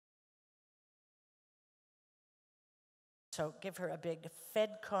So give her a big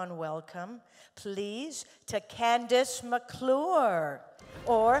FedCon welcome, please, to Kandyse McClure,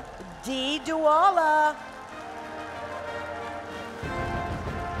 or Dee Douala.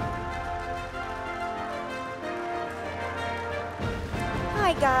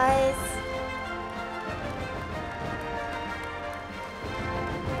 Hi, guys.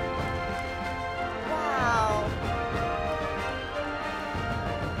 Wow.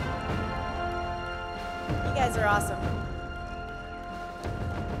 You guys are awesome.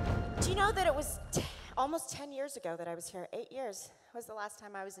 Do you know that it was almost 10 years ago that I was here? 8 years was the last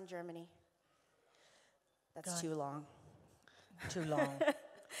time I was in Germany. That's God. too long. Too long.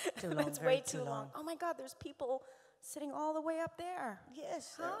 Too long. It's very way too long. Oh my God, there's people sitting all the way up there.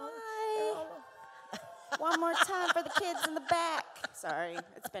 Yes. Hi. One more time for the kids in the back. Sorry,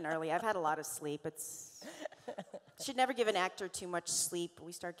 it's been early. I've had a lot of sleep. Should never give an actor too much sleep.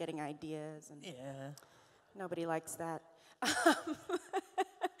 We start getting ideas, and nobody likes that.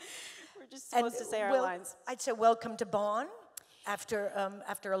 We're just supposed to say our lines. I'd say welcome to Bonn after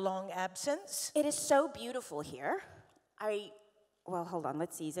a long absence. It is so beautiful here. Well, hold on.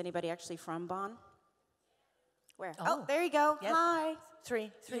 Let's see. Is anybody actually from Bonn? Where? Oh, there you go. Yep. Hi.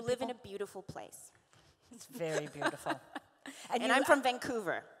 Three You live in a beautiful place. It's very beautiful. And I'm from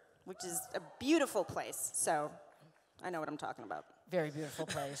Vancouver, which is a beautiful place. So I know what I'm talking about. Very beautiful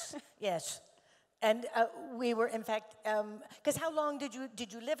place. Yes. And we were, in fact, because how long did you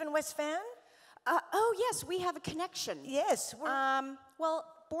live in West Van? Oh, yes, we have a connection. Yes. Well,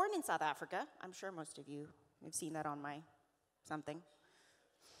 born in South Africa. I'm sure most of you have seen that on my something.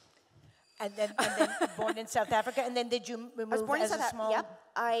 And then born in South Africa, and then did you move I was born as in South a small? Yep.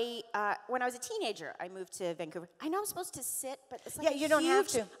 When I was a teenager, I moved to Vancouver. I know I'm supposed to sit, but it's like you don't have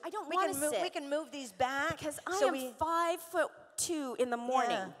to. I don't want to sit. We can move these back because I am 5'2" in the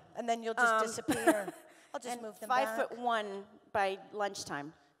morning. Yeah, and then you'll just disappear. I'll just move them back. 5'1" by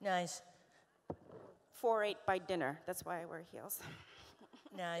lunchtime. Nice. 4'8" by dinner. That's why I wear heels.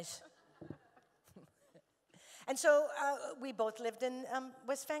 Nice. And so we both lived in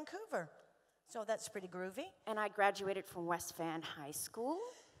West Vancouver. So that's pretty groovy. And I graduated from West Van High School.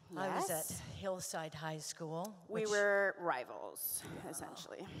 I was at Hillside High School. We were rivals,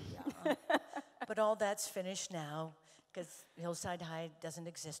 essentially. Yeah. But all that's finished now, because Hillside High doesn't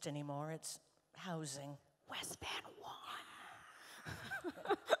exist anymore. It's housing. West Van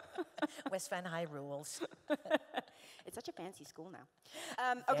won. West Van High rules. It's such a fancy school now.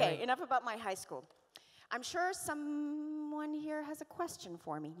 Okay, enough about my high school. I'm sure someone here has a question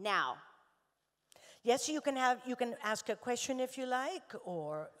for me now. Yes, you can ask a question if you like,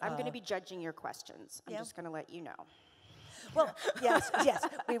 or I'm going to be judging your questions. I'm just going to let you know. Well, yes,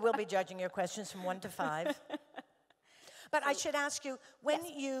 we will be judging your questions from 1 to 5. But I should ask you, when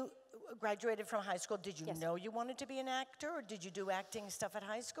you graduated from high school, did you know you wanted to be an actor, or did you do acting stuff at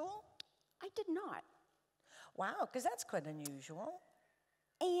high school? I did not. Wow, because that's quite unusual.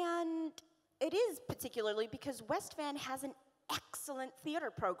 And it is particularly because West Van has an excellent theater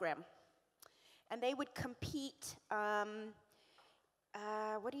program. And they would compete in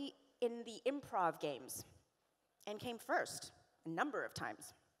the improv games and came first a number of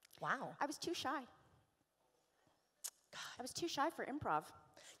times. Wow. I was too shy. I was too shy for improv.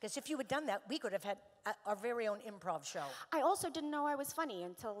 Because if you had done that, we could have had our very own improv show. I also didn't know I was funny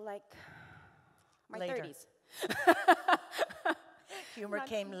until, like, my 30s. Humor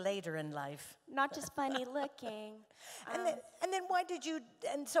came later in life. Not just funny looking. And then why did you,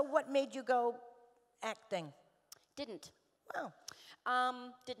 and so what made you go acting? Didn't. Wow.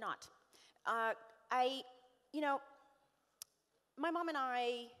 Did not. My mom and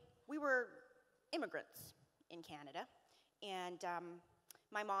I, we were immigrants in Canada, and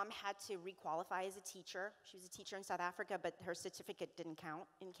my mom had to requalify as a teacher. She was a teacher in South Africa, but her certificate didn't count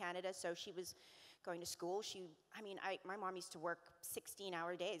in Canada, so she was going to school. My mom used to work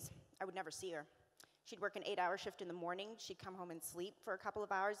 16-hour days. I would never see her. She'd work an 8-hour shift in the morning. She'd come home and sleep for a couple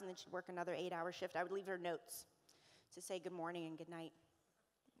of hours, and then she'd work another 8-hour shift. I would leave her notes to say good morning and good night.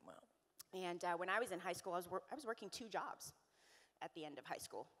 Wow. And when I was in high school, I was working 2 jobs at the end of high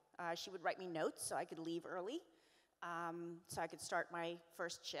school. She would write me notes so I could leave early, so I could start my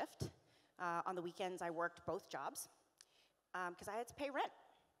first shift. On the weekends, I worked both jobs because I had to pay rent.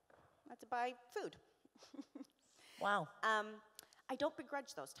 I had to buy food. Wow. I don't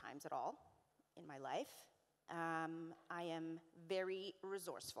begrudge those times at all in my life. I am very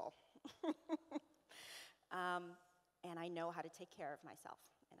resourceful. And I know how to take care of myself.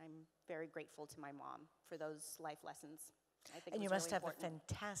 And I'm very grateful to my mom for those life lessons. I think and you really must have important.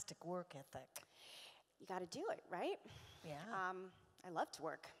 a fantastic work ethic. You got to do it, right? Yeah. I love to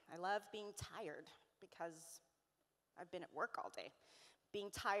work. I love being tired because I've been at work all day. Being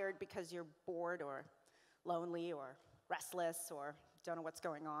tired because you're bored or lonely or restless or don't know what's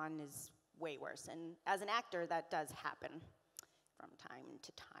going on is way worse. And as an actor, that does happen from time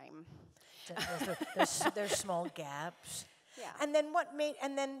to time. There's small gaps. Yeah. And then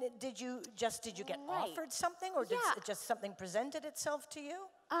did you get offered something, or did just something presented itself to you?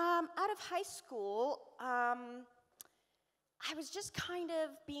 Out of high school, I was just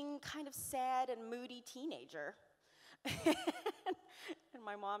being kind of sad and moody teenager. And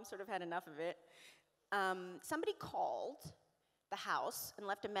my mom sort of had enough of it. Somebody called the house and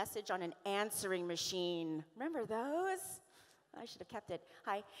left a message on an answering machine. Remember those? I should have kept it.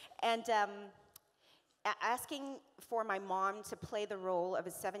 Hi. And asking for my mom to play the role of a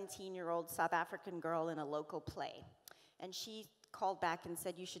 17-year-old South African girl in a local play. And she called back and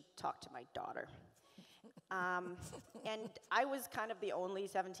said, "You should talk to my daughter." And I was kind of the only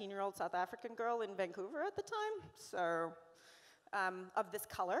 17-year-old South African girl in Vancouver at the time, so of this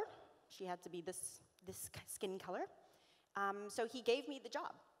color. She had to be this skin color. So he gave me the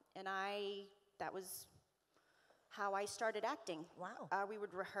job, and that was how I started acting. Wow. We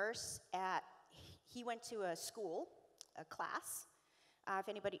would rehearse he went to a school, a class. If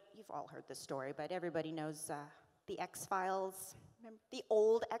anybody, you've all heard this story, but everybody knows the X-Files. Remember the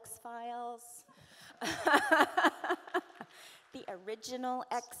old X-Files? The original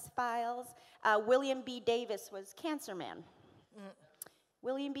X-Files. William B. Davis was Cancer Man.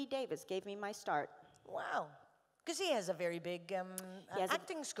 William B. Davis gave me my start. Wow. Because he has a very big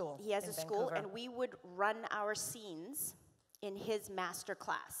acting school. He has a school, Vancouver. and we would run our scenes in his master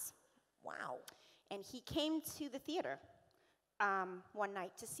class. Wow. And he came to the theater one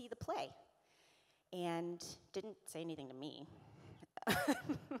night to see the play and didn't say anything to me,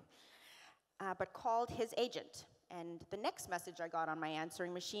 but called his agent. And the next message I got on my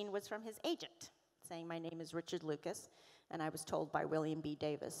answering machine was from his agent, saying, "My name is Richard Lucas, and I was told by William B.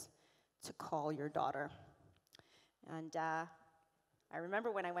 Davis to call your daughter." And I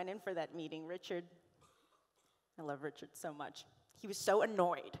remember when I went in for that meeting, I love Richard so much. He was so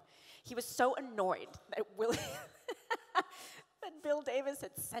annoyed. He was so annoyed that that Bill Davis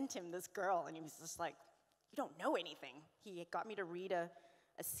had sent him this girl, and he was just like, "You don't know anything." He got me to read a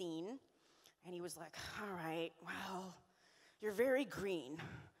scene, and he was like, "All right, well, you're very green,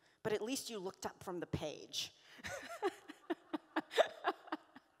 but at least you looked up from the page."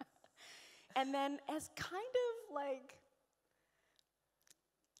 And then as kind of like,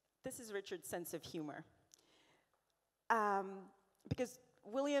 this is Richard's sense of humor. Because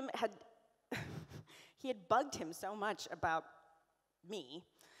William he had bugged him so much about me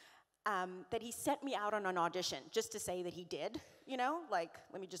that he sent me out on an audition just to say that he did, like,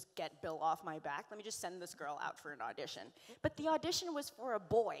 let me just get Bill off my back. Let me just send this girl out for an audition. But the audition was for a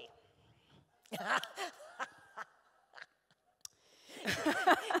boy.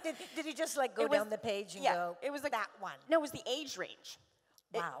 Did he just like go down the page and go, it was like that one? No, it was the age range.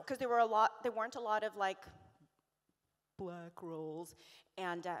 Wow. Because there weren't a lot of like black roles,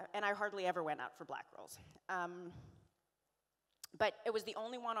 and I hardly ever went out for black roles. But it was the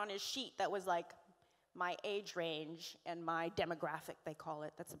only one on his sheet that was like my age range and my demographic, they call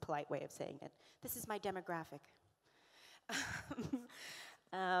it. That's a polite way of saying it. This is my demographic.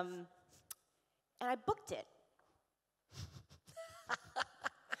 And I booked it.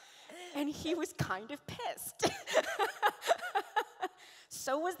 And he was kind of pissed.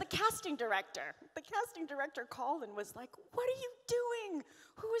 So was the casting director. The casting director called and was like, "What are you doing?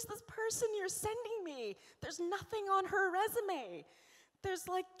 Who is this person you're sending me? There's nothing on her resume. There's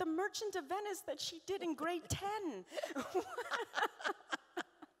like The Merchant of Venice that she did in grade 10.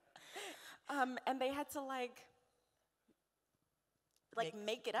 And they had to like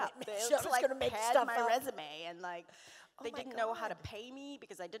make it up. They had to like pad my resume, and like they didn't know how to pay me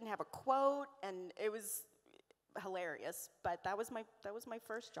because I didn't have a quote, and it was hilarious. But that was my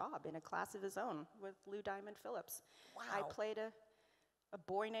first job in a class of his own with Lou Diamond Phillips. Wow. I played a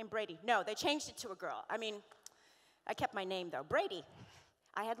boy named Brady. No, they changed it to a girl. I mean, I kept my name though, Brady.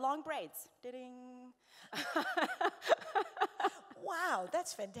 I had long braids. Ding. Wow,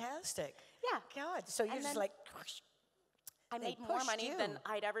 that's fantastic. Yeah. God, so you're just like. I made more money than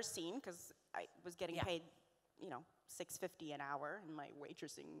I'd ever seen because I was getting paid, $6.50 an hour in my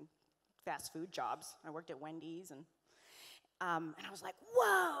waitressing fast food jobs. I worked at Wendy's, and I was like,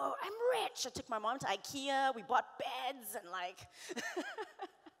 "Whoa, I'm rich!" I took my mom to IKEA. We bought beds and like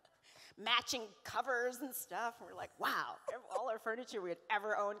matching covers and stuff. And we're like, "Wow!" All our furniture we had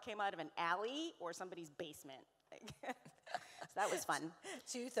ever owned came out of an alley or somebody's basement. So that was fun.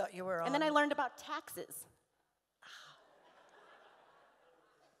 So you thought you were on. And then I learned about taxes.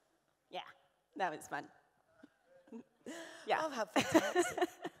 Yeah, that was fun. Yeah. Oh, how fantastic.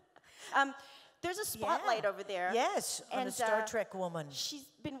 There's a spotlight over there. Yes, on a Star Trek woman. She's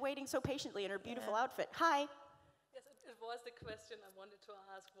been waiting so patiently in her beautiful outfit. Hi. Yes, it was the question I wanted to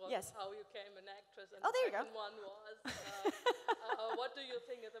ask was how you became an actress. And there you go. the second one was, what do you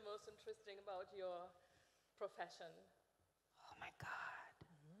think is the most interesting about your profession? Oh my God.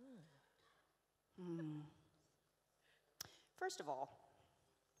 First of all,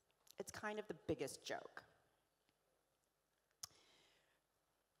 it's kind of the biggest joke.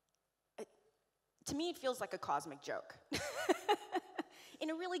 To me, it feels like a cosmic joke. In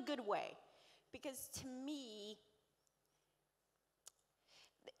a really good way. Because to me,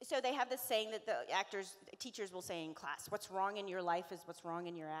 so they have this saying that the teachers will say in class, what's wrong in your life is what's wrong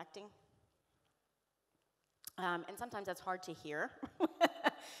in your acting. And sometimes that's hard to hear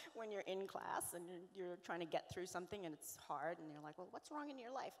when you're in class and you're trying to get through something and it's hard and you're like, well, what's wrong in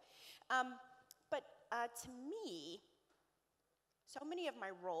your life? But to me, so many of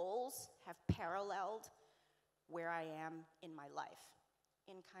my roles have paralleled where I am in my life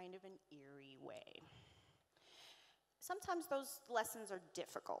in kind of an eerie way. Sometimes those lessons are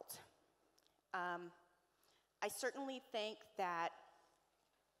difficult. I certainly think that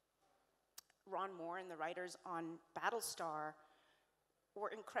Ron Moore and the writers on Battlestar were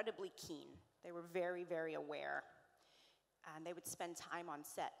incredibly keen. They were very, very aware. And they would spend time on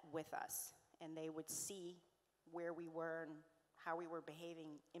set with us. And they would see where we were and how we were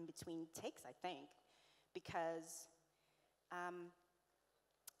behaving in between takes, I think. Because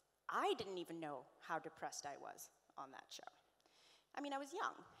I didn't even know how depressed I was on that show. I mean, I was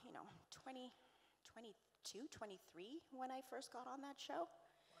young, 22, 23 when I first got on that show.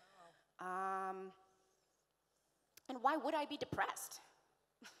 Wow. And why would I be depressed?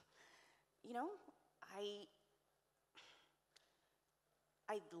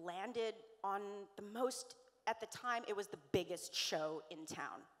 I landed on the most, at the time, it was the biggest show in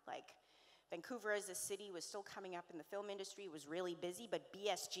town. Like, Vancouver as a city was still coming up in the film industry, was really busy, but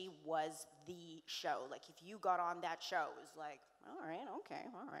BSG was the show. Like, if you got on that show, it was like, all right, okay,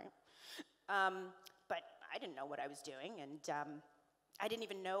 all right. But I didn't know what I was doing, and I didn't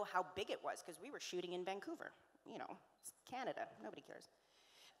even know how big it was, because we were shooting in Vancouver. It's Canada, nobody cares.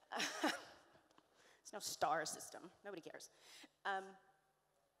 There's no star system, nobody cares.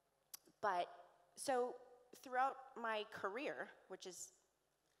 But, so, throughout my career, which has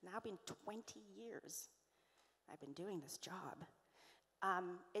now been 20 years I've been doing this job,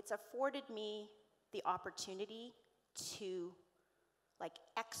 it's afforded me the opportunity to,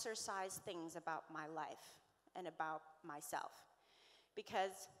 exercise things about my life and about myself.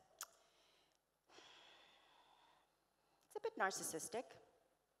 Because it's a bit narcissistic.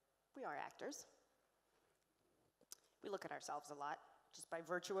 We are actors. We look at ourselves a lot, just by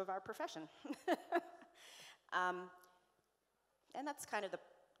virtue of our profession. And that's kind of the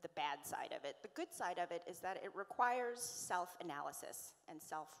bad side of it. The good side of it is that it requires self-analysis and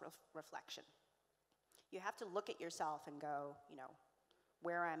self-reflection. You have to look at yourself and go,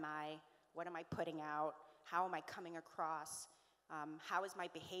 where am I? What am I putting out? How am I coming across? How is my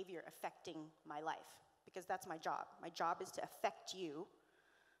behavior affecting my life? Because that's my job. My job is to affect you.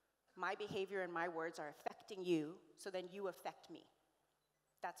 My behavior and my words are affecting you, so then you affect me.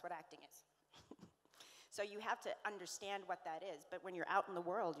 That's what acting is. So you have to understand what that is, but when you're out in the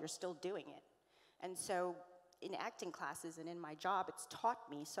world, you're still doing it. And so in acting classes and in my job, it's taught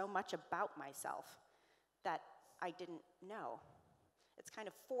me so much about myself that I didn't know. It's kind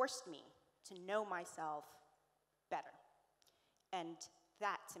of forced me to know myself better. And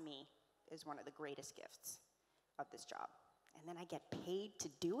that, to me, is one of the greatest gifts of this job. And then I get paid to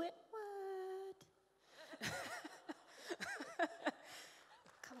do it? What?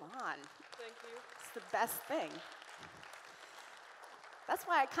 Come on. Thank you. It's the best thing. That's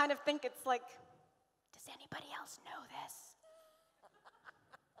why I kind of think it's like, does anybody else know this?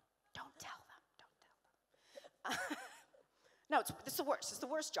 Don't tell them. No, it's the worst. It's the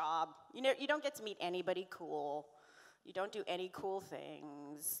worst job. You don't get to meet anybody cool. You don't do any cool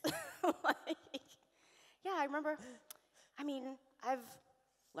things. Yeah, I remember, I've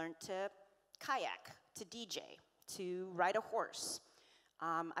learned to kayak, to DJ, to ride a horse.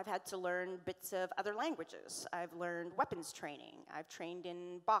 I've had to learn bits of other languages. I've learned weapons training. I've trained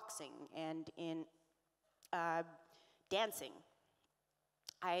in boxing and in dancing.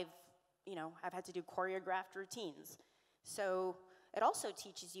 I've had to do choreographed routines. So it also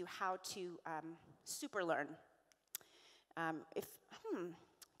teaches you how to super learn.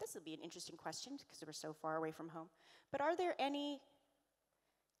 This will be an interesting question because we're so far away from home. But are there any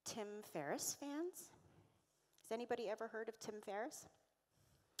Tim Ferriss fans? Has anybody ever heard of Tim Ferriss?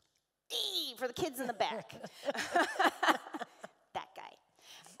 For the kids in the back.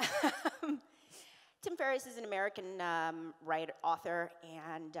 Ferriss is an American writer, author,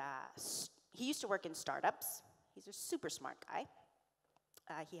 and he used to work in startups. He's a super smart guy.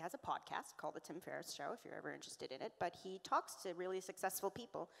 He has a podcast called The Tim Ferriss Show, if you're ever interested in it, but he talks to really successful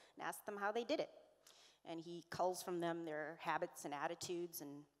people and asks them how they did it. And he culls from them their habits and attitudes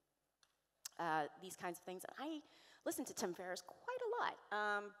and these kinds of things. And I listen to Tim Ferriss quite a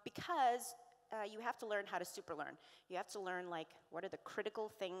lot because you have to learn how to super learn. You have to learn, like, what are the critical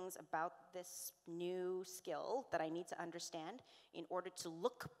things about this new skill that I need to understand in order to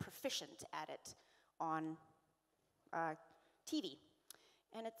look proficient at it on TV.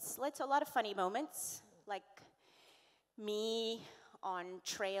 And it's led to a lot of funny moments, like me on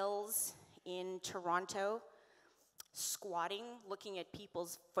trails in Toronto, squatting, looking at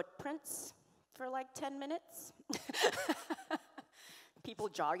people's footprints for like 10 minutes. People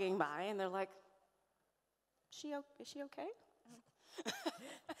jogging by, and they're like, is she okay?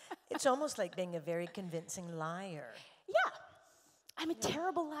 It's almost like being a very convincing liar. Yeah. I'm a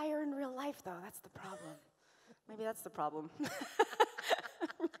terrible liar in real life, though. That's the problem. Maybe that's the problem.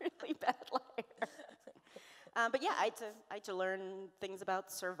 Really bad liar. But yeah, I had to learn things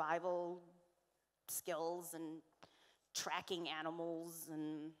about survival skills and tracking animals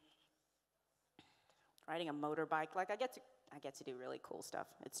and riding a motorbike. Like, I get to do really cool stuff.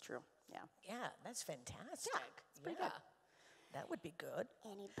 It's true. Yeah. Yeah, that's fantastic. Yeah, it's pretty good. That would be good.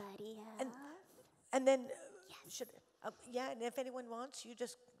 Anybody else? And then, Yes. and if anyone wants, you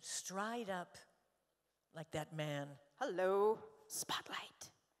just stride up like that man. Hello,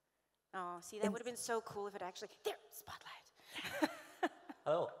 spotlight. Oh, see, that would have been so cool if it actually, there, spotlight.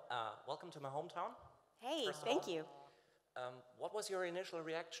 Hello, welcome to my hometown. Hey, First of thank all, you. What was your initial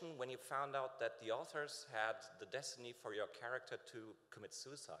reaction when you found out that the authors had the destiny for your character to commit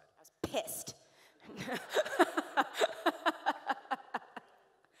suicide? I was pissed.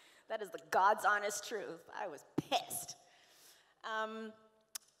 That is the God's honest truth. I was pissed. Not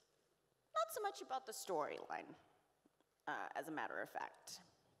so much about the storyline, as a matter of fact,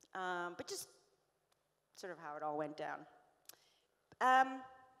 but just sort of how it all went down. I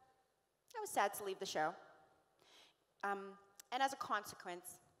was sad to leave the show. And as a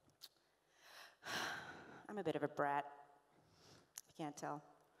consequence, I'm a bit of a brat. I can't tell.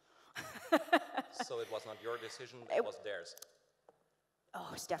 So it was not your decision, it was theirs. Oh,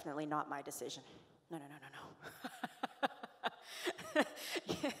 it's definitely not my decision. No.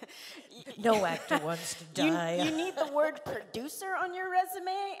 No actor wants to die. You need the word producer on your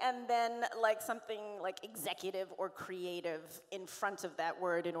resume and then like something like executive or creative in front of that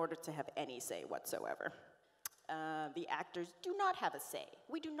word in order to have any say whatsoever. The actors do not have a say.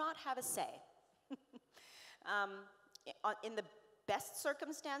 We do not have a say. In the best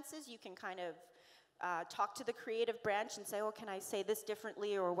circumstances, you can kind of talk to the creative branch and say, oh, can I say this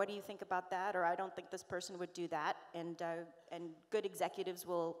differently, or what do you think about that, or I don't think this person would do that, and good executives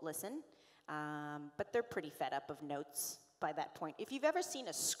will listen, but they're pretty fed up of notes by that point. If you've ever seen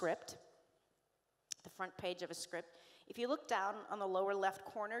a script, the front page of a script, if you look down on the lower left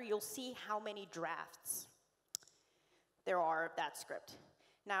corner, you'll see how many drafts there are of that script.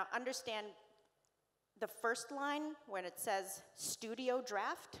 Now, understand the first line, when it says studio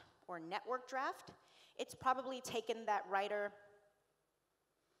draft or network draft, it's probably taken that writer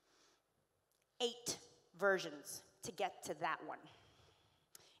 8 versions to get to that one.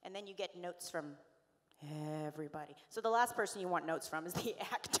 And then you get notes from everybody. So the last person you want notes from is the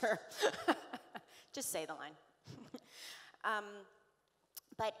actor. Just say the line.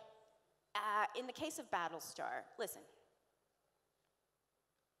 But in the case of Battlestar, listen,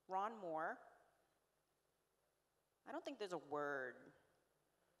 Ron Moore, I don't think there's a word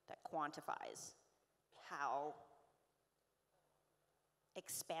that quantifies how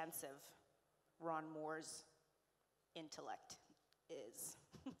expansive Ron Moore's intellect is.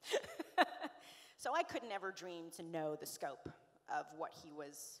 So I could never dream to know the scope of what he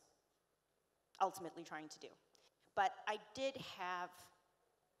was ultimately trying to do. But I did have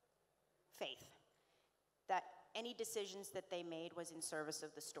faith that any decisions that they made was in service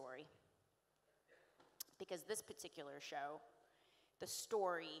of the story. Because this particular show, the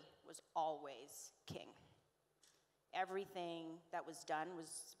story was always king. Everything that was done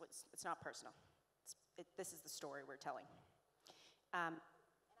was it's not personal. This is the story we're telling. And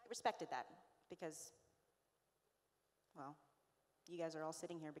I respected that because, well, you guys are all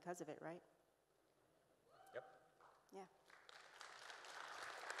sitting here because of it, right? Yep. Yeah.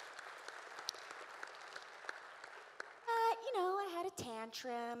 I had a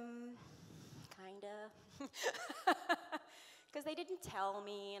tantrum, kinda. Because they didn't tell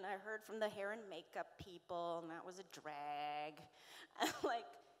me, and I heard from the hair and makeup people, and that was a drag. I'm like,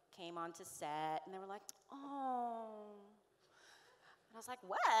 came onto set, and they were like, oh. And I was like,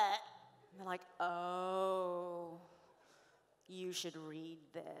 what? And they're like, oh, you should read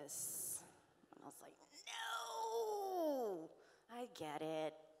this. And I was like, no, I get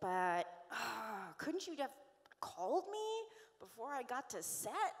it, but couldn't you have called me before I got to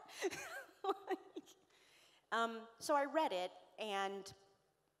set? So I read it, and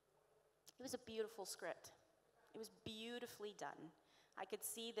it was a beautiful script. It was beautifully done. I could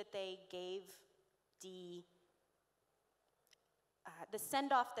see that they gave Dee, the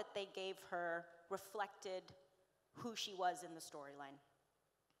send-off that they gave her reflected who she was in the storyline.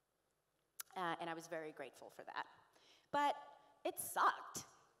 And I was very grateful for that. But it sucked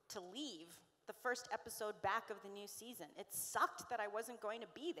to leave the first episode back of the new season. It sucked that I wasn't going to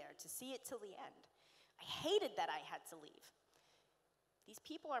be there to see it till the end. I hated that I had to leave. These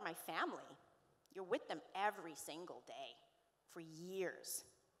people are my family. You're with them every single day for years.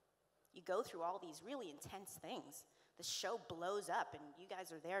 You go through all these really intense things. The show blows up and you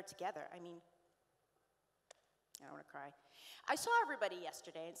guys are there together. I mean, I don't want to cry. I saw everybody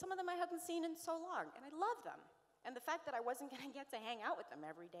yesterday, and some of them I hadn't seen in so long, and I love them. And the fact that I wasn't going to get to hang out with them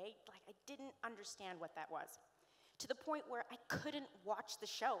every day, like, I didn't understand what that was. To the point where I couldn't watch the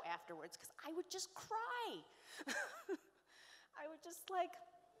show afterwards because I would just cry. I would just, like,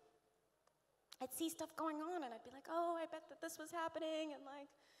 I'd see stuff going on, and I'd be like, oh, I bet that this was happening, and,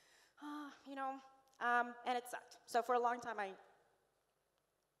 like, you know, and it sucked. So for a long time, I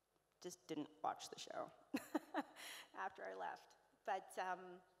just didn't watch the show after I left. But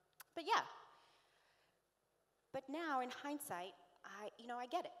yeah. But now, in hindsight, I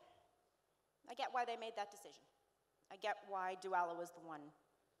get it. I get why they made that decision. I get why Duala was the one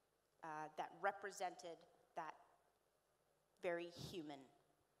that represented that very human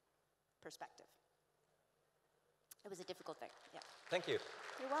perspective. It was a difficult thing, yeah. Thank you.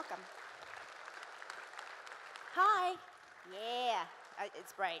 You're welcome. Hi. Yeah,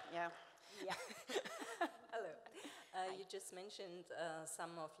 it's bright, yeah. Yeah. Hello. You just mentioned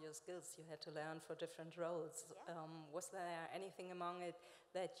some of your skills you had to learn for different roles. Yeah. Was there anything among it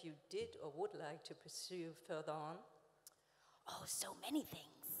that you did or would like to pursue further on? Oh, so many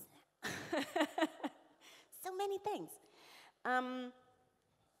things. So many things.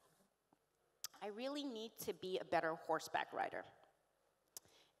 I really need to be a better horseback rider.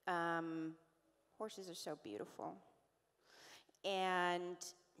 Horses are so beautiful. And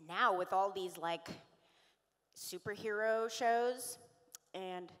now with all these, like, superhero shows,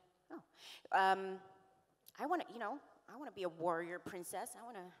 and I want to be a warrior princess. I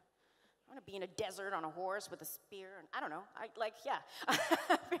want to be in a desert on a horse with a spear, and I don't know.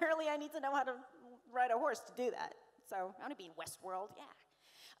 Apparently I need to know how to ride a horse to do that. So I want to be in Westworld, yeah.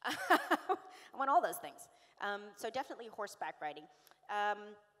 I want all those things. So definitely horseback riding.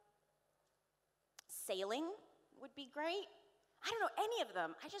 Sailing would be great. I don't know any of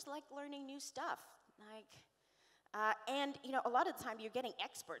them. I just like learning new stuff. And a lot of the time you're getting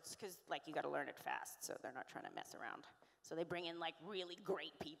experts because, like, you got to learn it fast, so they're not trying to mess around. So they bring in, like, really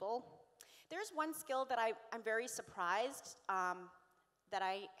great people. There's one skill that I'm very surprised that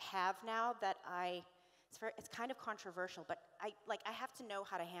I have now that it's kind of controversial, but I have to know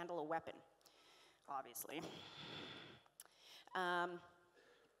how to handle a weapon, obviously.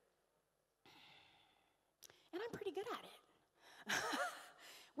 And I'm pretty good at it.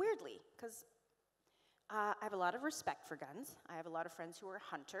 Weirdly, because I have a lot of respect for guns. I have a lot of friends who are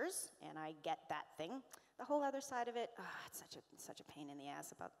hunters, and I get that thing. The whole other side of it, it's such a pain in the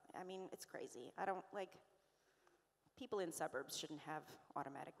ass it's crazy. I don't, people in suburbs shouldn't have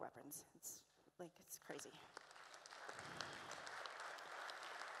automatic weapons. It's crazy.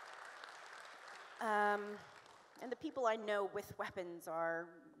 And the people I know with weapons are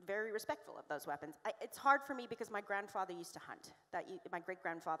very respectful of those weapons. It's hard for me because my grandfather used to hunt. My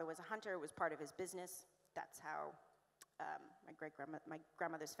great-grandfather was a hunter. It was part of his business. That's how my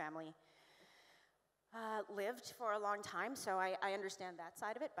grandmother's family lived for a long time, so I understand that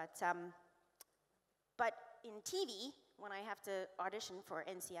side of it. But in TV, when I have to audition for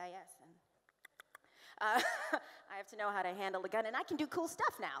NCIS, and I have to know how to handle a gun, and I can do cool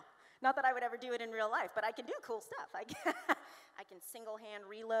stuff now. Not that I would ever do it in real life, but I can do cool stuff. I can single-hand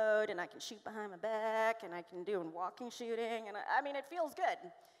reload, and I can shoot behind my back, and I can do walking shooting, and it feels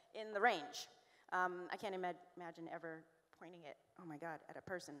good in the range. I can't imagine ever pointing it, oh my God, at a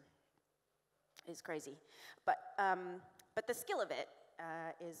person. It's crazy. But the skill of it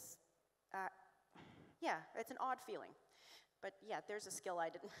is, it's an odd feeling. But yeah, there's a skill I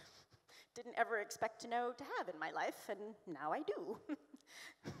didn't ever expect to know to have in my life, and now I do.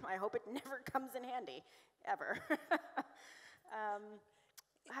 I hope it never comes in handy, ever.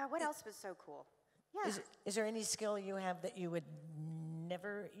 What else was so cool? Yeah. Is there any skill you have that you would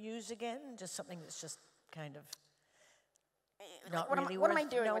never use again? Just something that's just kind of not really what worth am I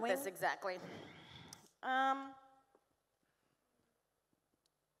doing knowing? with this exactly? I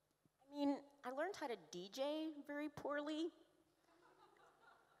mean, I learned how to DJ very poorly.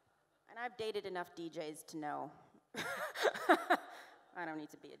 And I've dated enough DJs to know I don't need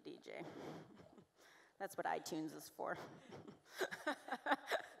to be a DJ. That's what iTunes is for.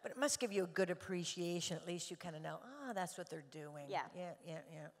 But it must give you a good appreciation. At least you kind of know, that's what they're doing. Yeah.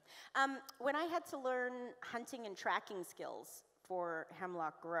 Yeah. When I had to learn hunting and tracking skills for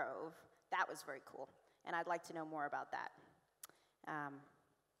Hemlock Grove, that was very cool. And I'd like to know more about that.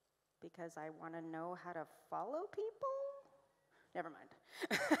 Because I want to know how to follow people? Never mind.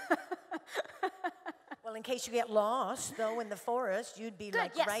 Well, in case you get lost, though, in the forest, you'd be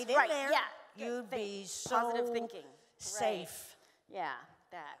like right in there. Yeah. You'd be so positive thinking. safe. Right. Yeah,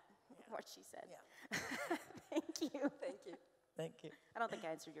 that. What she said. Yeah. Thank you. Thank you. Thank you. I don't think I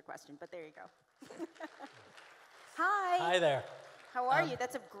answered your question, but there you go. Hi. Hi there. How are you?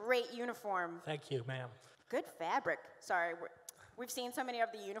 That's a great uniform. Thank you, ma'am. Good fabric. Sorry, we've seen so many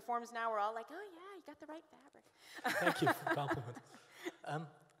of the uniforms now. We're all like, oh yeah, you got the right fabric. Thank you for the compliment.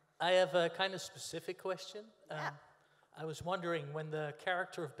 I have a kind of specific question. I was wondering, when the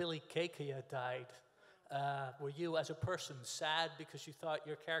character of Billy Kekia died, were you as a person sad because you thought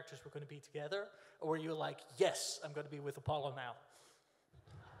your characters were going to be together? Or were you like, yes, I'm going to be with Apollo now?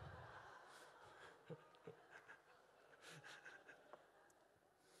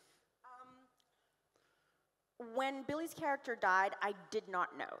 When Billy's character died, I did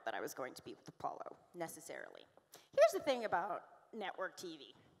not know that I was going to be with Apollo, necessarily. Here's the thing about network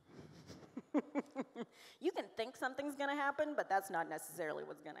TV. You can think something's going to happen, but that's not necessarily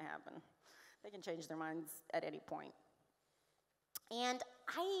what's going to happen. They can change their minds at any point. And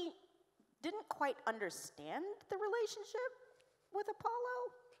I didn't quite understand the relationship with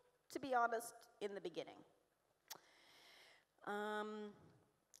Apollo, to be honest, in the beginning.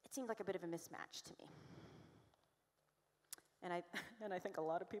 It seemed like a bit of a mismatch to me. And I think a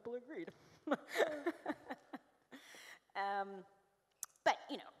lot of people agreed. But,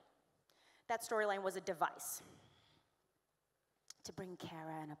 you know, that storyline was a device to bring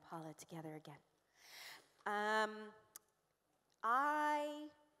Kara and Apollo together again. I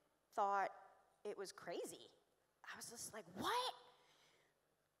thought it was crazy. I was just like, what?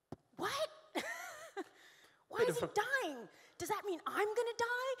 What? Why is he dying? Does that mean I'm gonna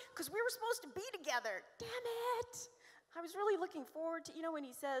die? Because we were supposed to be together. Damn it. I was really looking forward to, you know, when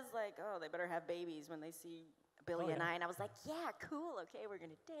he says, like, oh, they better have babies when they see Billy and I. And I was like, yeah, cool, okay, we're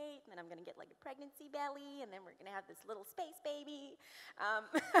going to date. And then I'm going to get, like, a pregnancy belly. And then we're going to have this little space baby. I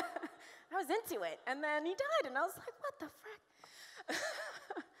was into it. And then he died. And I was like, what the frick?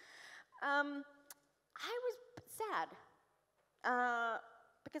 I was sad.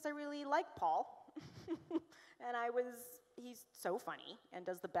 Because I really like Paul. And he's so funny and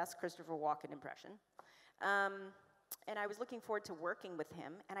does the best Christopher Walken impression. And I was looking forward to working with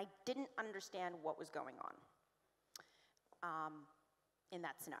him, and I didn't understand what was going on in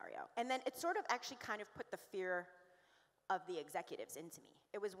that scenario. And then it sort of actually kind of put the fear of the executives into me.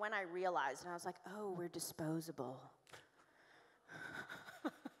 It was when I realized, and I was like, oh, we're disposable.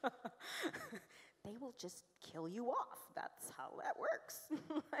 They will just kill you off. That's how that works.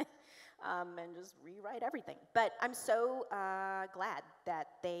 And just rewrite everything. But I'm so glad that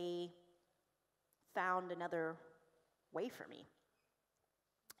they found another way for me.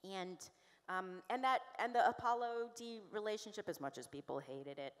 And the Apollo D relationship, as much as people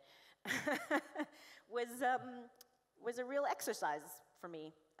hated it, was a real exercise for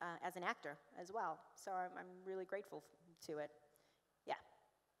me as an actor as well. So I'm really grateful to it. Yeah.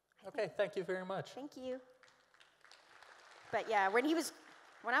 Okay, thank you very much. Thank you. But yeah, when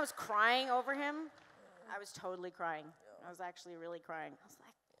I was crying over him, I was totally crying. I was actually really crying. I was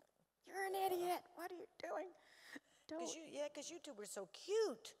like, you're an idiot. What are you doing? Because you two were so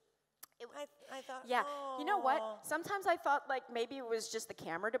cute. I thought, yeah, you know what? Sometimes I thought like maybe it was just the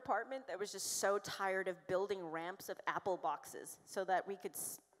camera department that was just so tired of building ramps of apple boxes so that we could,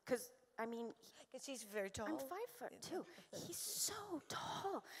 because I mean, because he's very tall. I'm 5'2". He's so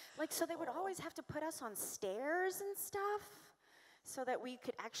tall. Like, so they would always have to put us on stairs and stuff so that we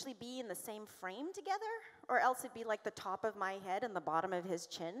could actually be in the same frame together, or else it'd be like the top of my head and the bottom of his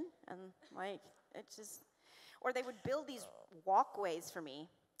chin, and like it's just. Or they would build these walkways for me.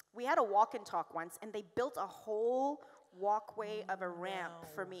 We had a walk and talk once, and they built a whole walkway of a ramp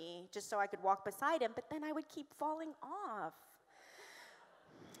for me just so I could walk beside him, but then I would keep falling off.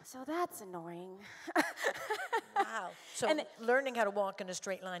 So that's annoying. Wow. So learning how to walk in a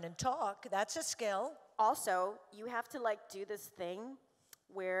straight line and talk, that's a skill. Also, you have to like do this thing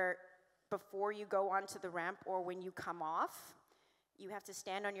where before you go onto the ramp or when you come off, you have to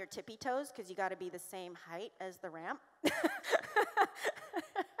stand on your tippy toes because you got to be the same height as the ramp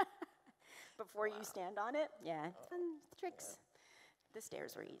before you stand on it. Yeah, it's fun tricks. The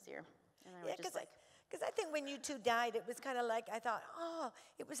stairs were easier. And I was just like... Because I think when you two died, it was kind of like, I thought, oh,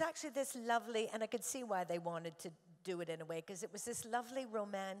 it was actually this lovely, and I could see why they wanted to do it in a way, because it was this lovely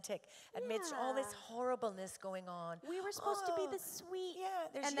romantic, amidst all this horribleness going on. We were supposed to be the sweet... Yeah,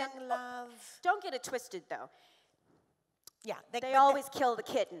 there's and young love. Don't get it twisted, though. Yeah. They always kill the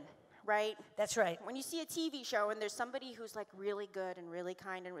kitten, right? That's right. When you see a TV show and there's somebody who's like really good and really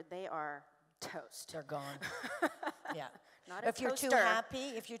kind, and they are toast. They're gone. Yeah. Not a if you're toaster. too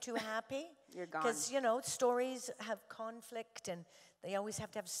happy, you're gone. Because, you know, stories have conflict and they always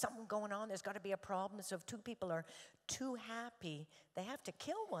have to have something going on. There's got to be a problem. So if two people are too happy, they have to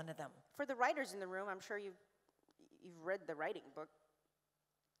kill one of them. For the writers in the room, I'm sure you've read the writing book,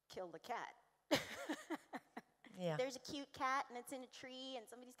 Kill the Cat. Yeah. There's a cute cat and it's in a tree and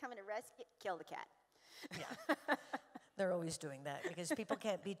somebody's coming to rescue it. Kill the cat. Yeah. They're always doing that because people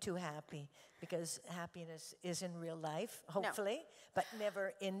can't be too happy because happiness is in real life, hopefully, but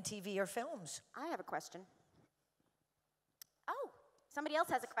never in TV or films. I have a question. Oh, somebody else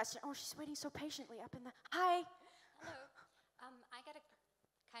has a question. Oh, she's waiting so patiently up in the... Hi. Hello. I got a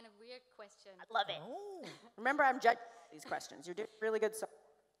kind of weird question. I love it. Oh. Remember, I'm judging these questions. You're doing really good. So.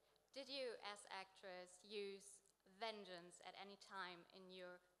 Did you, as actress, use vengeance at any time in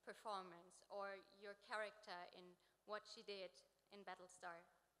your performance or your character in what she did in Battlestar?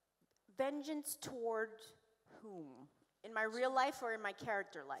 Vengeance toward whom? In my real life or in my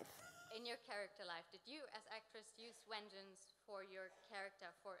character life? In your character life. Did you, as actress, use vengeance for your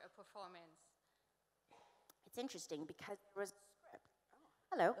character for a performance? It's interesting because there was a script. Oh,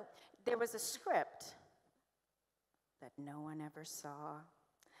 hello. There was a script that no one ever saw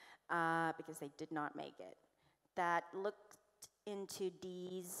because they did not make it, that looked into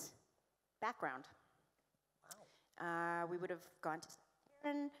Dee's background. Wow. We would have gone to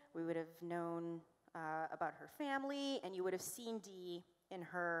Karen, we would have known about her family, and you would have seen Dee in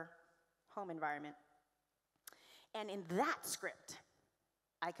her home environment. And in that script,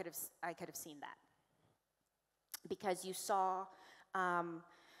 I could have seen that. Because you saw,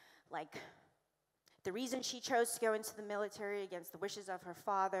 like, the reason she chose to go into the military against the wishes of her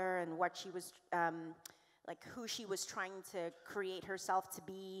father and what she was, like, who she was trying to create herself to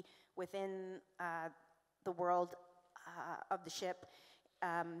be within the world of the ship.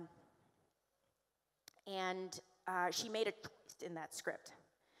 And she made a twist in that script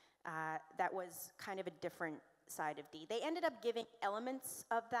that was kind of a different side of Dee. They ended up giving elements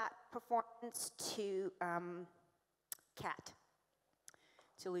of that performance to Kat,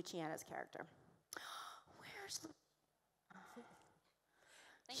 to Luciana's character. Where's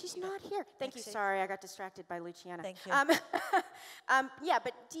She's not here. Thank you. Sorry, I got distracted by Luciana. Thank you. Yeah,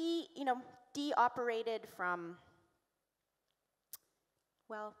 but Dee, Dee operated from,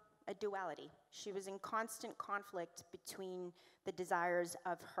 well, a duality. She was in constant conflict between the desires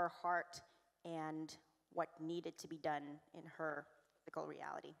of her heart and what needed to be done in her physical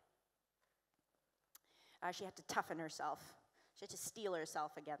reality. She had to toughen herself. She had to steel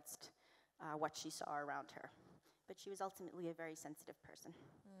herself against what she saw around her. But she was ultimately a very sensitive person.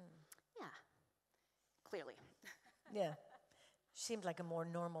 Yeah, clearly. Yeah. She seemed like a more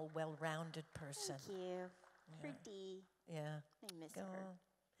normal, well-rounded person. Thank you. Pretty. Yeah. I miss Oh. her.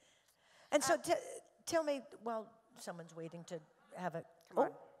 And so tell me, well, someone's waiting to have a... Come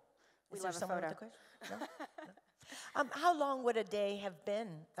on. We Is there love a someone photo. with a question? No? How long would a day have been,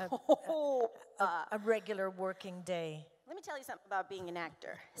 a regular working day? Let me tell you something about being an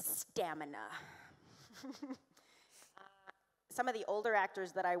actor. Stamina. Some of the older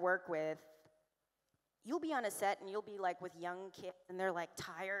actors that I work with, you'll be on a set and you'll be like with young kids and they're like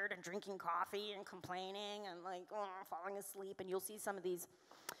tired and drinking coffee and complaining and like falling asleep, and you'll see some of these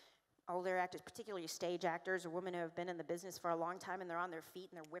older actors, particularly stage actors or women who have been in the business for a long time, and they're on their feet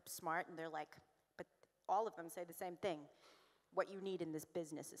and they're whip smart and they're like, but all of them say the same thing. What you need in this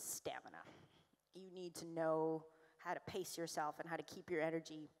business is stamina. You need to know how to pace yourself and how to keep your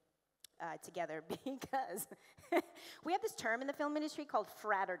energy together, because we have this term in the film industry called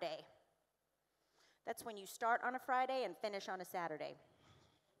Fratterday. That's when you start on a Friday and finish on a Saturday.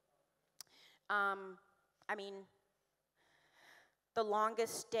 I mean, the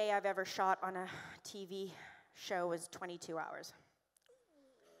longest day I've ever shot on a TV show was 22 hours.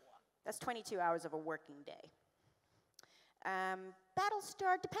 That's 22 hours of a working day.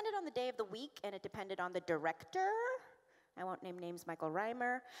 Battlestar depended on the day of the week, and it depended on the director. I won't name names, Michael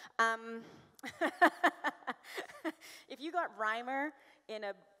Reimer. If you got Reimer in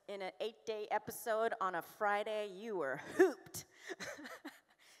an 8-day episode on a Friday, you were hooped.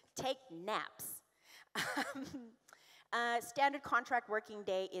 Take naps. Standard contract working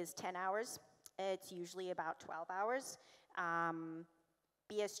day is 10 hours. It's usually about 12 hours.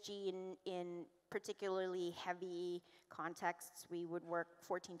 BSG in particularly heavy contexts, we would work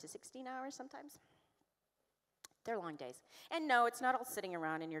 14 to 16 hours sometimes. They're long days. And no, it's not all sitting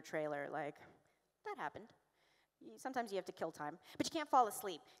around in your trailer like, that happened. Sometimes you have to kill time. But you can't fall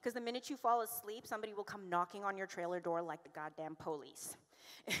asleep, because the minute you fall asleep, somebody will come knocking on your trailer door like the goddamn police.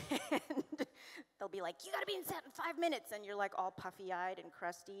 And they'll be like, you gotta be in set in 5 minutes, and you're like all puffy-eyed and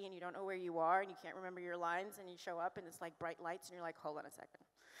crusty, and you don't know where you are, and you can't remember your lines, and you show up, and it's like bright lights, and you're like, hold on a second.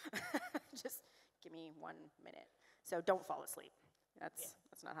 Just give me 1 minute. So don't fall asleep. That's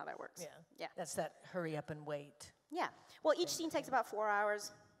not how that works. Yeah. That's that hurry up and wait. Yeah. Well, each scene takes about 4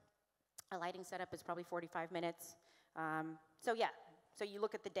 hours. A lighting setup is probably 45 minutes. So yeah, so you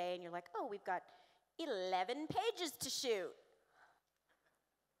look at the day and you're like, oh, we've got 11 pages to shoot.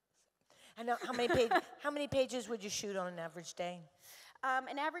 And now, how many pages would you shoot on an average day?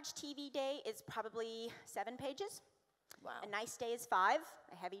 An average TV day is probably 7 pages. Wow. A nice day is 5.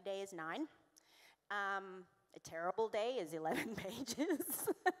 A heavy day is 9. A terrible day is 11 pages.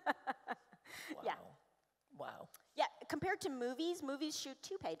 Wow. Yeah. Wow. Yeah, compared to movies, movies shoot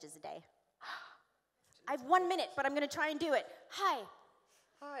 2 pages a day. I have 1 minute, but I'm going to try and do it. Hi.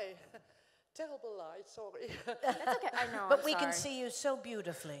 Hi. Terrible light, sorry. That's okay. I know. But we can see you so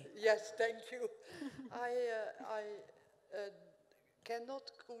beautifully. Yes, thank you. I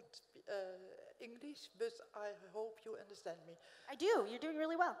cannot good English, but I hope you understand me. I do. You're doing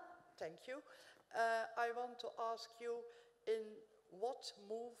really well. Thank you. I want to ask you, in what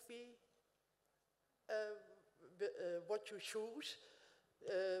movie, what you choose,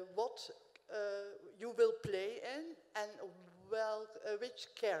 what you will play in, and which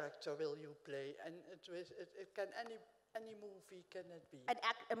character will you play? And it can any movie can it be?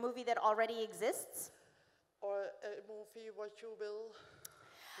 A movie that already exists? Or a movie what you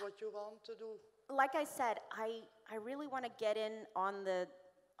want to do? Like I said, I really want to get in on the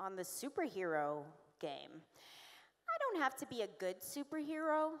superhero game. I don't have to be a good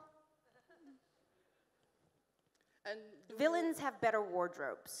superhero. And villains have better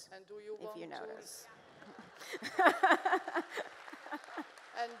wardrobes. And do you if you notice?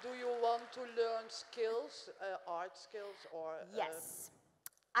 And do you want to learn skills, art skills, or? Yes,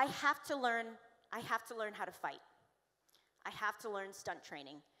 I have to learn how to fight. I have to learn stunt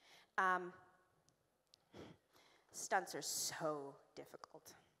training. Stunts are so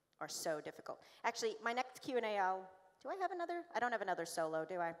difficult. Actually, my next Q&A, do I have another? I don't have another solo,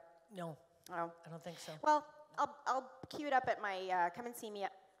 do I? No. Oh. I don't think so. Well, I'll cue it up at my come and see me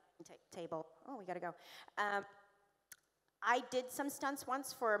at table. Oh, we gotta go. I did some stunts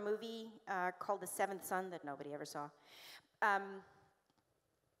once for a movie called The Seventh Son that nobody ever saw.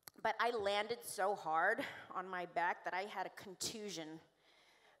 But I landed so hard on my back that I had a contusion.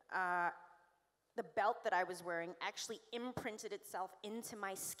 The belt that I was wearing actually imprinted itself into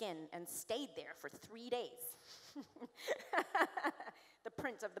my skin and stayed there for 3 days. The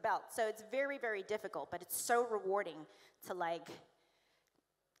print of the belt. So it's very, very difficult, but it's so rewarding to like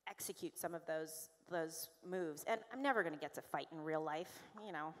execute some of those moves. And I'm never gonna get to fight in real life.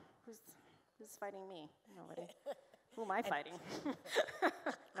 You know, who's fighting me? Nobody. Who am I fighting?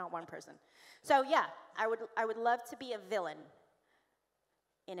 Not one person. So yeah, I would love to be a villain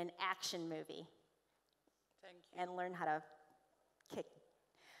in an action movie. Thank you. And learn how to kick.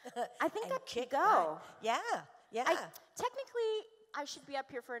 I think And that could kick go. butt. Yeah. Technically, I should be up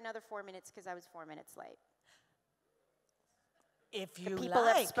here for another 4 minutes because I was 4 minutes late. If you people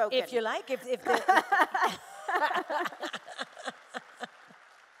have like. spoken. If you like. If the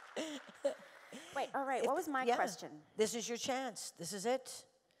Wait, all right, what was my question? This is your chance. This is it.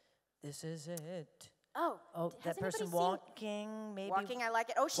 This is it. Oh, That person seen walking, maybe. Walking, I like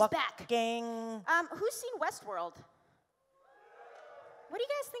it. Oh, she's back. Walking. Who's seen Westworld? What do you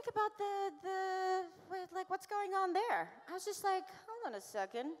guys think about what's going on there? I was just like, hold on a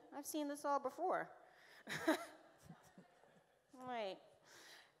second. I've seen this all before. Wait.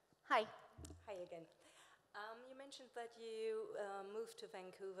 Hi. Hi again. You mentioned that you moved to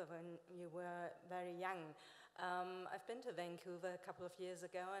Vancouver when you were very young. I've been to Vancouver a couple of years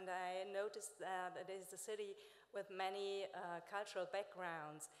ago, and I noticed that it is a city with many cultural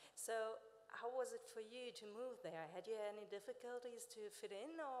backgrounds. So how was it for you to move there? Had you any difficulties to fit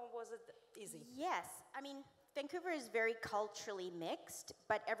in, or was it easy? Yes. I mean, Vancouver is very culturally mixed,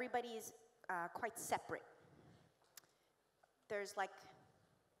 but everybody's quite separate. There's like,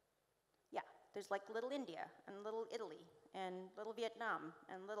 there's like little India and little Italy and little Vietnam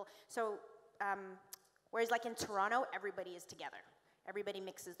and little, so, whereas like in Toronto, everybody is together. Everybody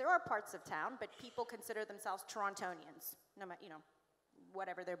mixes. There are parts of town, but people consider themselves Torontonians, no matter,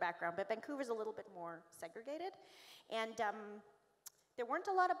 whatever their background. But Vancouver's a little bit more segregated, and there weren't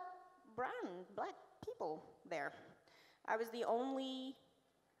a lot of black people there. I was the only,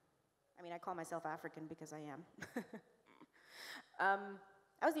 I call myself African because I am.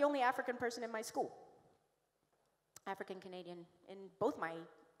 I was the only African person in my school. African Canadian in both my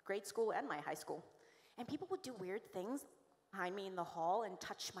grade school and my high school. And people would do weird things behind me in the hall and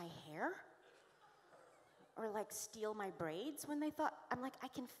touch my hair. Or like steal my braids when they thought, I'm like, I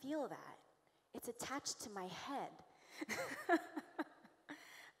can feel that. It's attached to my head.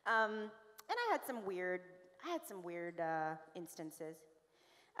 And I had some weird instances.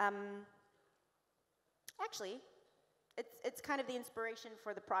 Actually, it's kind of the inspiration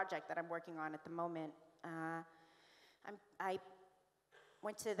for the project that I'm working on at the moment. I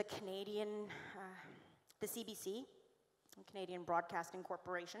went to the the CBC, Canadian Broadcasting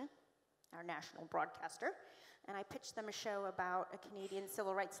Corporation, our national broadcaster, and I pitched them a show about a Canadian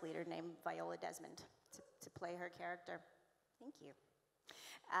civil rights leader named Viola Desmond to play her character. Thank you.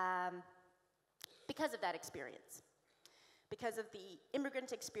 Because of that experience, because of the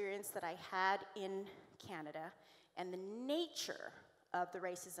immigrant experience that I had in Canada, and the nature of the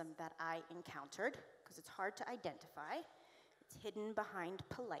racism that I encountered, because it's hard to identify, it's hidden behind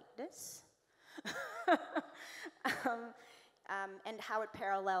politeness, and how it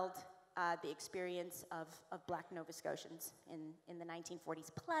paralleled the experience of Black Nova Scotians in the 1940s.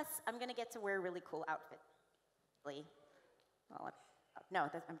 Plus, I'm going to get to wear a really cool outfit. Well, no,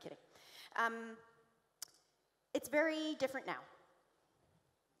 I'm kidding. It's very different now.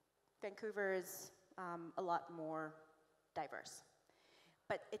 Vancouver is a lot more diverse.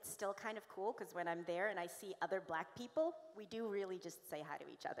 But it's still kind of cool, because when I'm there and I see other Black people, we do really just say hi to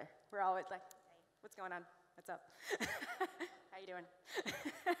each other. We're always like, hey, what's going on? What's up? How you doing?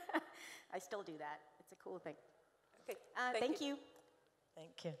 I still do that. It's a cool thing. Okay. Thank you.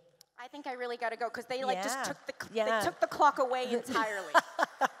 Thank you. I think I really got to go, because they just took the Yeah. they took the clock away entirely.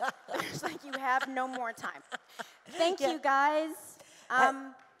 It's like you have no more time. Thank you, guys.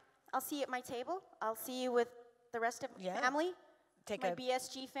 I'll see you at my table. I'll see you with the rest of my family, my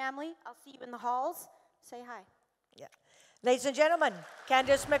BSG family. I'll see you in the halls. Say hi. Yeah. Ladies and gentlemen,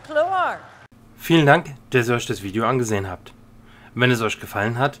 Kandyse McClure. Vielen Dank, dass ihr euch das Video angesehen habt. Wenn es euch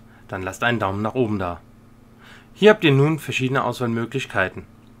gefallen hat, dann lasst einen Daumen nach oben da. Hier habt ihr nun verschiedene Auswahlmöglichkeiten.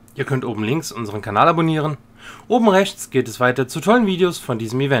 Ihr könnt oben links unseren Kanal abonnieren. Oben rechts geht es weiter zu tollen Videos von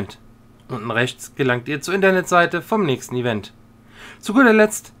diesem Event. Unten rechts gelangt ihr zur Internetseite vom nächsten Event. Zu guter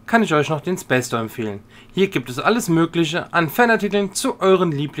Letzt kann ich euch noch den Space Store empfehlen. Hier gibt es alles Mögliche an Fanartikeln zu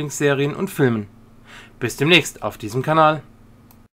euren Lieblingsserien und Filmen. Bis demnächst auf diesem Kanal.